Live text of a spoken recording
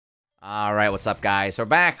All right, what's up, guys? So we're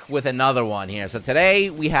back with another one here. So today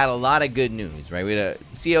we had a lot of good news, right? We had a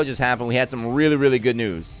CO just happened. We had some really good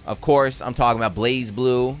news. Of course, I'm talking about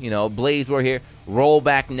BlazBlue. You know, BlazBlue here.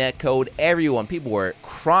 Rollback Netcode. Everyone, people were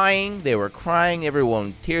crying. They were crying.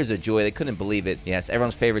 Everyone, tears of joy. They couldn't believe it. Yes,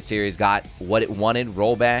 everyone's favorite series got what it wanted,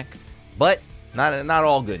 Rollback. But not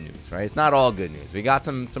all good news, right? It's not all good news. We got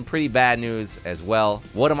some pretty bad news as well.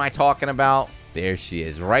 What am I talking about? There she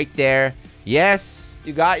is, right there. Yes,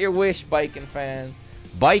 you got your wish, Baiken fans.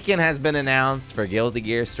 Baiken has been announced for Guilty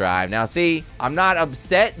Gear Strive. Now, see, I'm not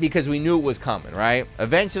upset because we knew it was coming, right?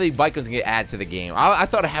 Eventually, Baiken was going to get added to the game. I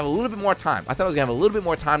thought I'd have a little bit more time. I thought I was going to have a little bit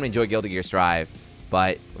more time to enjoy Guilty Gear Strive.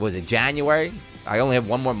 But was it January? I only have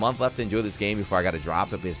one more month left to enjoy this game before I got to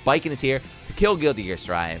drop it. Because Baiken is here to kill Guilty Gear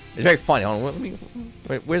Strive. It's very funny. Hold on,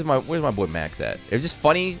 where's my boy Max at? It was just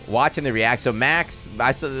funny watching the reaction. So Max,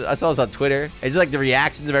 I saw this on Twitter. It's just like the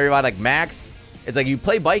reactions of everybody. Like Max, it's like you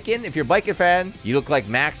play Baiken. If you're a Baiken fan, you look like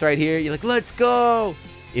Max right here. You're like, let's go.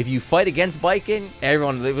 If you fight against Baiken,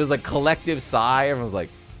 everyone, it was like collective sigh. Everyone was like,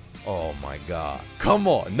 oh my god, come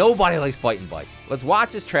on. Nobody likes fighting Baiken. Let's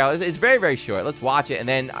watch this trailer. It's very short. Let's watch it. And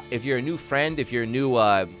then if you're a new friend, if you're a new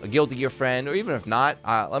a Guilty Gear friend, or even if not,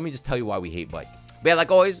 let me just tell you why we hate Baiken. But yeah,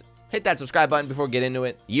 like always, hit that subscribe button before we get into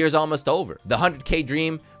it. Year's almost over. The 100K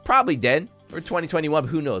dream probably dead. Or 2021, but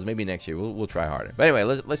who knows? Maybe next year. We'll try harder. But anyway,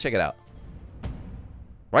 let's check it out.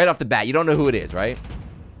 Right off the bat, you don't know who it is, right?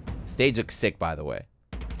 Stage looks sick, by the way.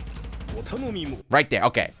 Right there.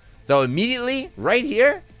 Okay. So immediately, right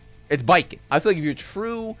here, it's Baiken. I feel like if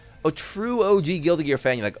you're a true OG Guilty Gear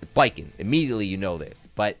fan, you're like, Baiken. Immediately you know this.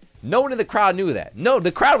 But no one in the crowd knew that. No,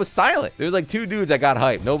 the crowd was silent. There was like 2 dudes that got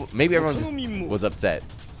hyped. No, maybe everyone just was upset.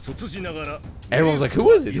 Everyone was like,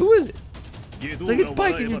 who is it? Who is it? It's like, it's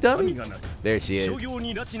Baiken, you dummies. There she is.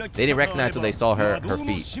 They didn't recognize until they saw her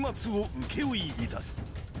feet.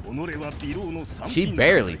 She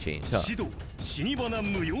barely changed, huh? I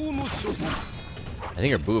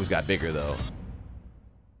think her boobs got bigger, though.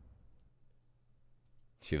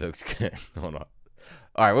 She looks good. Hold on.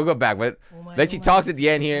 Alright, we'll go back. But then she talks at the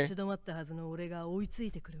end here.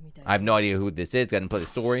 I have no idea who this is. Got to play the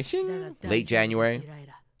story. Late January.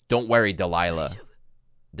 Don't worry, Delilah.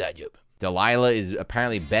 Delilah is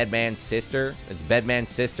apparently Bedman's sister. It's Bedman's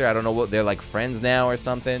sister. I don't know what they're like, friends now or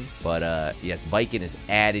something. But yes, Baiken is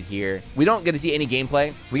added here. We don't get to see any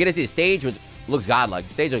gameplay. We get to see a stage, which looks godlike.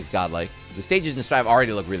 The stage looks godlike. The stages in Strive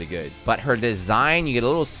already look really good. But her design, you get a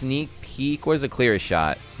little sneak peek. Where's the clearest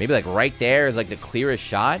shot? Maybe like right there is like the clearest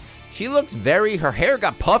shot. She looks her hair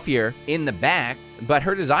got puffier in the back, but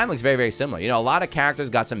her design looks very similar. You know, a lot of characters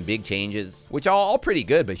got some big changes, which are all pretty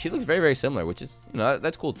good, but she looks very similar, which is, you know,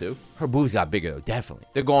 that's cool too. Her boobs got bigger though, definitely.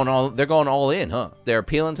 They're going all in, huh? They're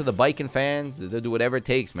appealing to the Baiken fans. They'll do whatever it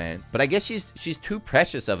takes, man. But I guess she's too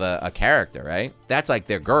precious of a character, right? That's like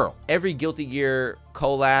their girl. Every Guilty Gear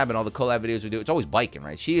collab and all the collab videos we do, it's always Baiken,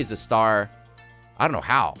 right? She is the star. I don't know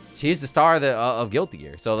how. She's the star of Guilty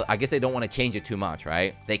Gear. So I guess they don't want to change it too much,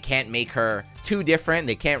 right? They can't make her too different.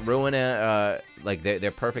 They can't ruin like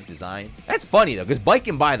their perfect design. That's funny though, because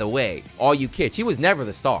Baiken, by the way, all you kids, she was never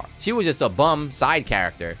the star. She was just a bum side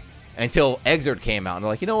character until Exerd came out. And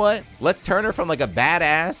they're like, you know what? Let's turn her from like a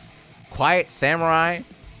badass, quiet samurai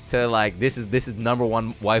to like, this is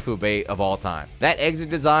 #1 waifu bait of all time. That Exerd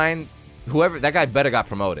design, whoever that guy better got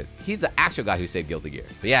promoted. He's the actual guy who saved Guilty Gear.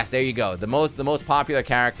 But yes, there you go. The most popular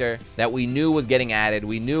character that we knew was getting added.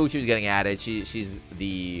 We knew she was getting added. She's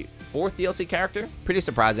the 4th DLC character. Pretty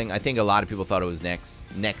surprising. I think a lot of people thought it was next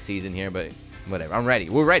season here, but whatever. I'm ready.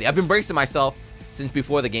 We're ready. I've been bracing myself since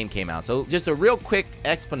before the game came out. So just a real quick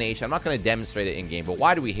explanation. I'm not going to demonstrate it in game, but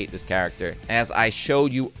why do we hate this character? As I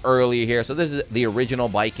showed you earlier here. So this is the original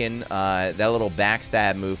Baiken, that little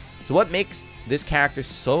backstab move. So what makes this character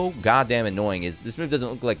so goddamn annoying is this move doesn't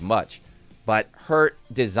look like much, but her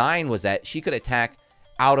design was that she could attack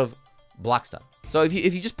out of block stun. So if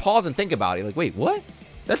you just pause and think about it, like, wait, what?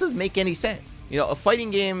 That doesn't make any sense. You know, a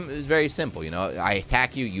fighting game is very simple. You know, I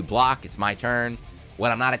attack you, you block, it's my turn.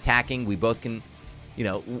 When I'm not attacking, we both can, you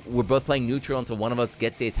know, we're both playing neutral until one of us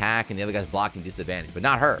gets the attack and the other guy's blocking disadvantage. But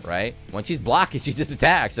not her, right? When she's blocking, she just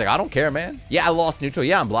attacks. She's like, I don't care, man. Yeah, I lost neutral.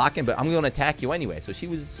 Yeah, I'm blocking, but I'm going to attack you anyway. So she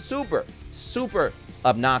was super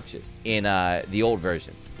obnoxious in the old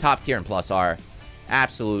versions. Top tier and plus are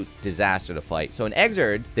absolute disaster to fight. So in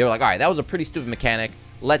Exerd, they were like, all right, that was a pretty stupid mechanic.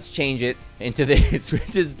 Let's change it into this,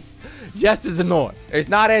 which is just as annoying. It's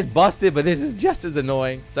not as busted, but this is just as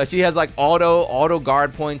annoying. So she has like auto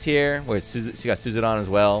guard points here, where she got Suzudon as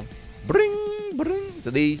well. Bring.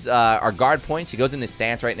 So these are guard points. She goes in this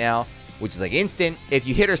stance right now, which is like instant. If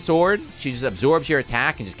you hit her sword, she just absorbs your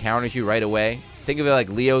attack and just counters you right away. Think of it like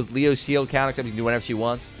Leo's shield counter, except you can do whatever she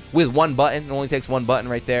wants. With one button. It only takes one button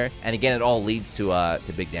right there. And again, it all leads to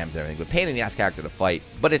big damage and everything. But pain in the ass character to fight.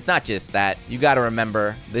 But it's not just that. You got to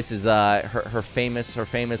remember, this is her famous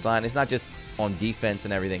line. It's not just on defense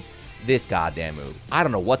and everything. This goddamn move. I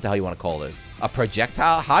don't know what the hell you want to call this. A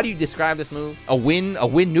projectile? How do you describe this move? A win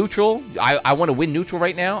neutral? I want to win neutral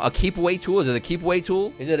right now. A keep away tool? Is it a keep away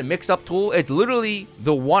tool? Is it a mix up tool? It's literally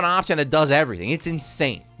the one option that does everything. It's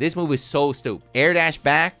insane. This move is so stupid. Air dash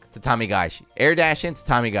back to Tamigaishi. Air dash in to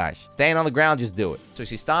Tamigaishi. Staying on the ground, just do it. So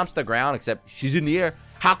she stomps the ground, except she's in the air.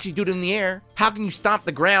 How can she do it in the air? How can you stomp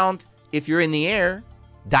the ground if you're in the air?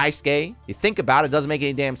 Daisuke. You think about it, doesn't make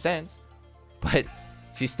any damn sense. But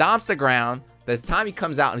she stomps the ground. By the time he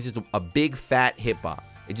comes out, and it's just a big fat hitbox.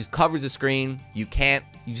 It just covers the screen. You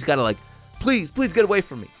just gotta like, please get away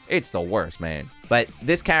from me. It's the worst, man. But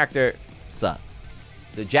this character sucks.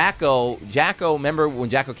 The Jacko, remember when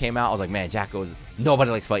Jacko came out? I was like, man,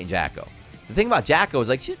 nobody likes fighting Jacko. The thing about Jacko is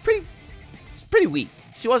like, she's pretty weak.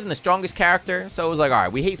 She wasn't the strongest character, so it was like, all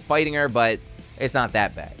right, we hate fighting her, but it's not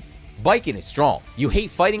that bad. Baiken is strong. You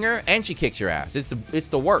hate fighting her, and she kicks your ass. It's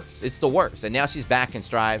the worst. It's the worst. And now she's back in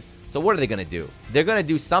Strive. So what are they going to do? They're going to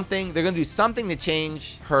do something. They're going to do something to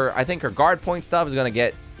change her. I think her guard point stuff is going to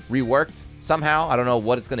get reworked somehow. I don't know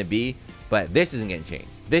what it's going to be, but this isn't getting changed.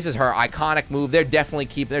 This is her iconic move. They're definitely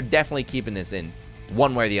keeping this in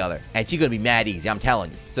one way or the other. And she's going to be mad easy, I'm telling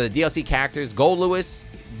you. So the DLC characters, Gold Lewis,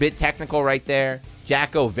 bit technical right there.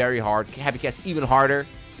 Jacko, very hard. Happy Cast, even harder.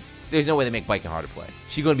 There's no way they make Baiken hard to play.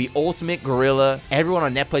 She's going to be ultimate gorilla. Everyone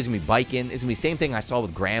on net plays going to be Baiken. It's going to be the same thing I saw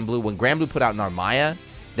with Granblue. When Granblue put out Narmaya,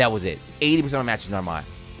 that was it. 80% of matches Narmaya.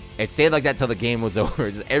 It stayed like that till the game was over.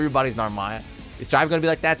 Just everybody's Narmaya. Is Strive going to be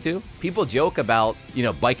like that too? People joke about, you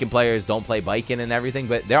know, Baiken players don't play Baiken and everything,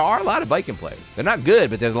 but there are a lot of Baiken players. They're not good,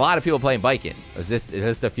 but there's a lot of people playing Baiken. Is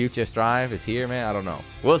this the future Strive? It's here, man? I don't know.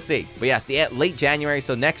 We'll see. But yes, late January,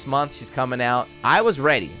 so next month she's coming out. I was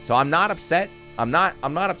ready, so I'm not upset. I'm not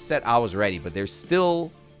upset I was ready, but there's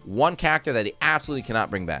still one character that he absolutely cannot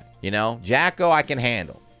bring back. You know, Jacko I can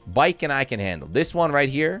handle. Baiken I can handle. This one right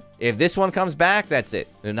here, if this one comes back, that's it.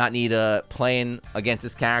 Do not need playing against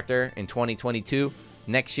this character in 2022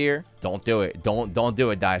 next year. Don't do it. Don't do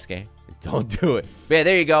it, Daisuke. Don't do it. But yeah,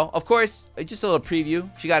 there you go. Of course, just a little preview.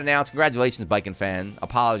 She got announced. Congratulations, Baiken fan.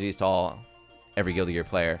 Apologies to every Guilty Gear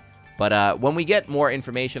player. But when we get more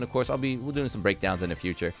information, of course, we'll be doing some breakdowns in the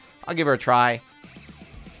future. I'll give her a try.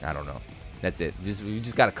 I don't know. That's it. We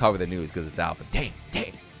just got to cover the news because it's out. But dang.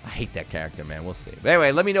 I hate that character, man. We'll see. But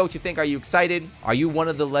anyway, let me know what you think. Are you excited? Are you one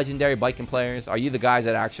of the legendary Baiken players? Are you the guys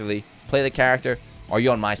that actually play the character? Or are you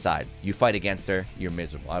on my side? You fight against her. You're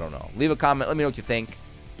miserable. I don't know. Leave a comment. Let me know what you think.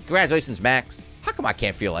 Congratulations, Max. How come I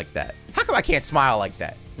can't feel like that? How come I can't smile like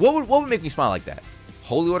that? What would make me smile like that?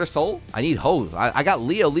 Holy Order Soul? I need Hose. I got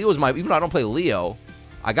Leo. Leo's my... Even though I don't play Leo,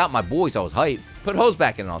 I got my boys. I was hyped. Put Hose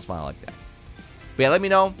back in and I'll smile like that. But yeah, let me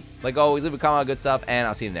know. Like always, leave a comment on good stuff. And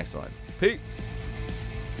I'll see you in the next one. Peace.